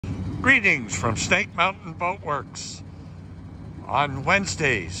Greetings from Snake Mountain Boat Works. On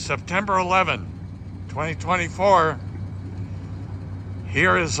Wednesday, September 11, 2024,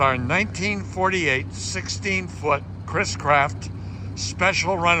 here is our 1948 16-foot Chris Craft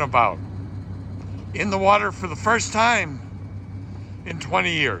special runabout in the water for the first time in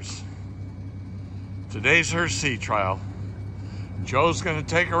 20 years. Today's her sea trial. Joe's going to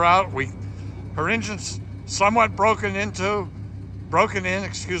take her out. Her engine's somewhat broken in,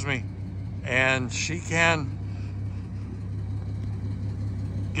 and she can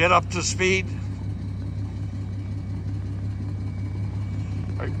get up to speed.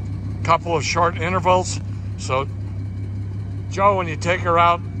 A couple of short intervals. So, Joe, when you take her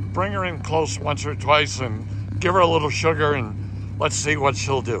out, bring her in close once or twice and give her a little sugar, and let's see what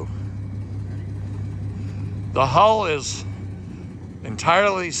she'll do. The hull is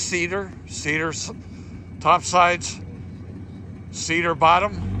entirely cedar top sides, cedar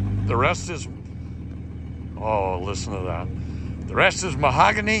bottom. The rest is, oh, listen to that. The rest is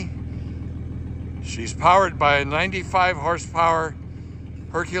mahogany. She's powered by a 95 horsepower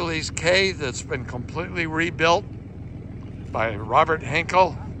Hercules K that's been completely rebuilt by Robert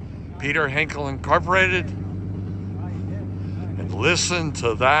Henkel, Peter Henkel Incorporated. And listen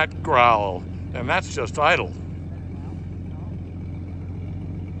to that growl. And that's just idle.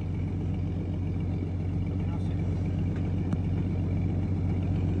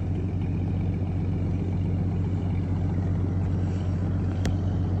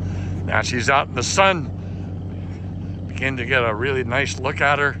 Now she's out in the sun. Begin to get a really nice look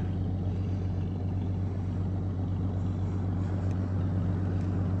at her.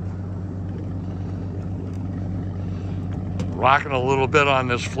 Rocking a little bit on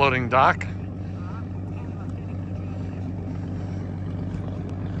this floating dock.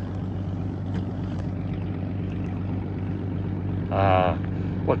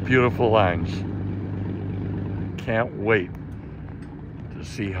 What beautiful lines. Can't wait to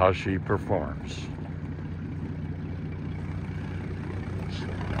see how she performs.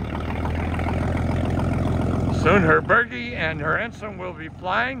 Soon her Bergie and her ensign will be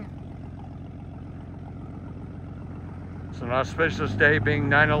flying. It's an auspicious day, being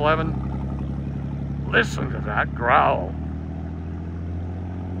 9/11. Listen to that growl.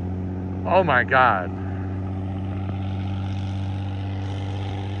 Oh my God.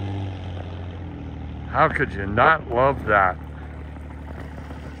 How could you not love that?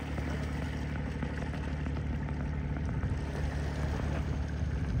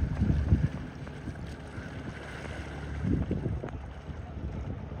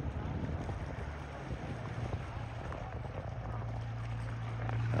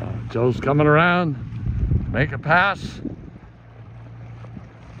 Joe's coming around, make a pass.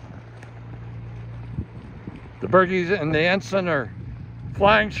 The Bergies and the ensign are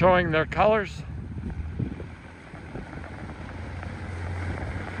flying, showing their colors.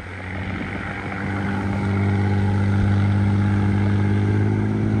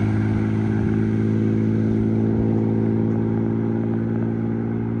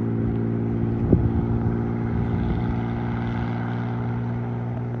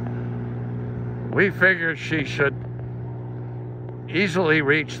 We figured she should easily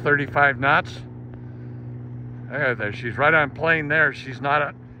reach 35 knots. There, she's right on plane there. She's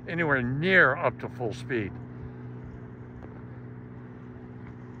not anywhere near up to full speed.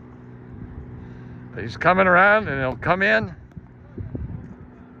 But he's coming around and he'll come in.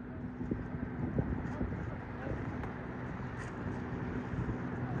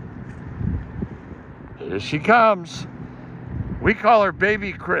 Here she comes. We call her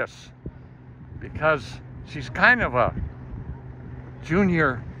Baby Chris, because she's kind of a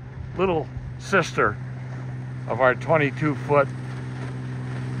junior little sister of our 22-foot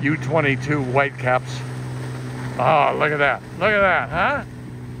U-22 Whitecaps. Oh, look at that. Look at that, huh?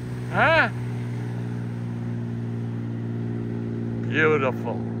 Huh?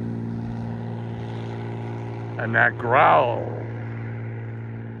 Beautiful. And that growl.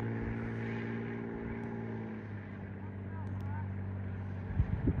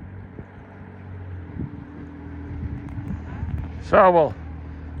 So we'll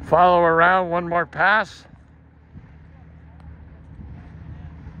follow around one more pass.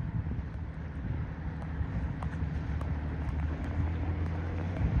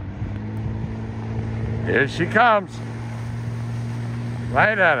 Here she comes.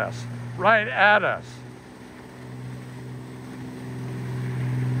 Right at us. Right at us.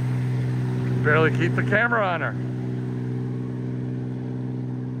 Can barely keep the camera on her.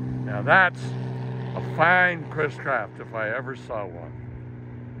 Now that's a fine Chris Craft if I ever saw one.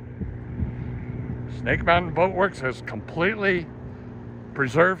 Snake Mountain Boat Works has completely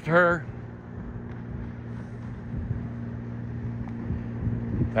preserved her.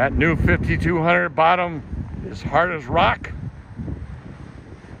 That new 5200 bottom is hard as rock.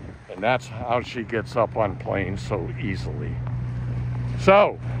 And that's how she gets up on planes so easily.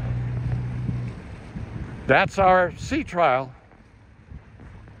 So, that's our sea trial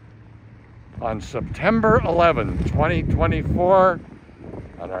on September 11, 2024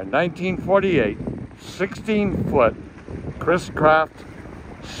 on our 1948 16-foot Chris Craft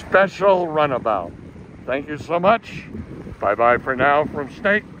special runabout. Thank you so much. Bye-bye for now from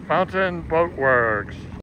Snake Mountain Boat Works.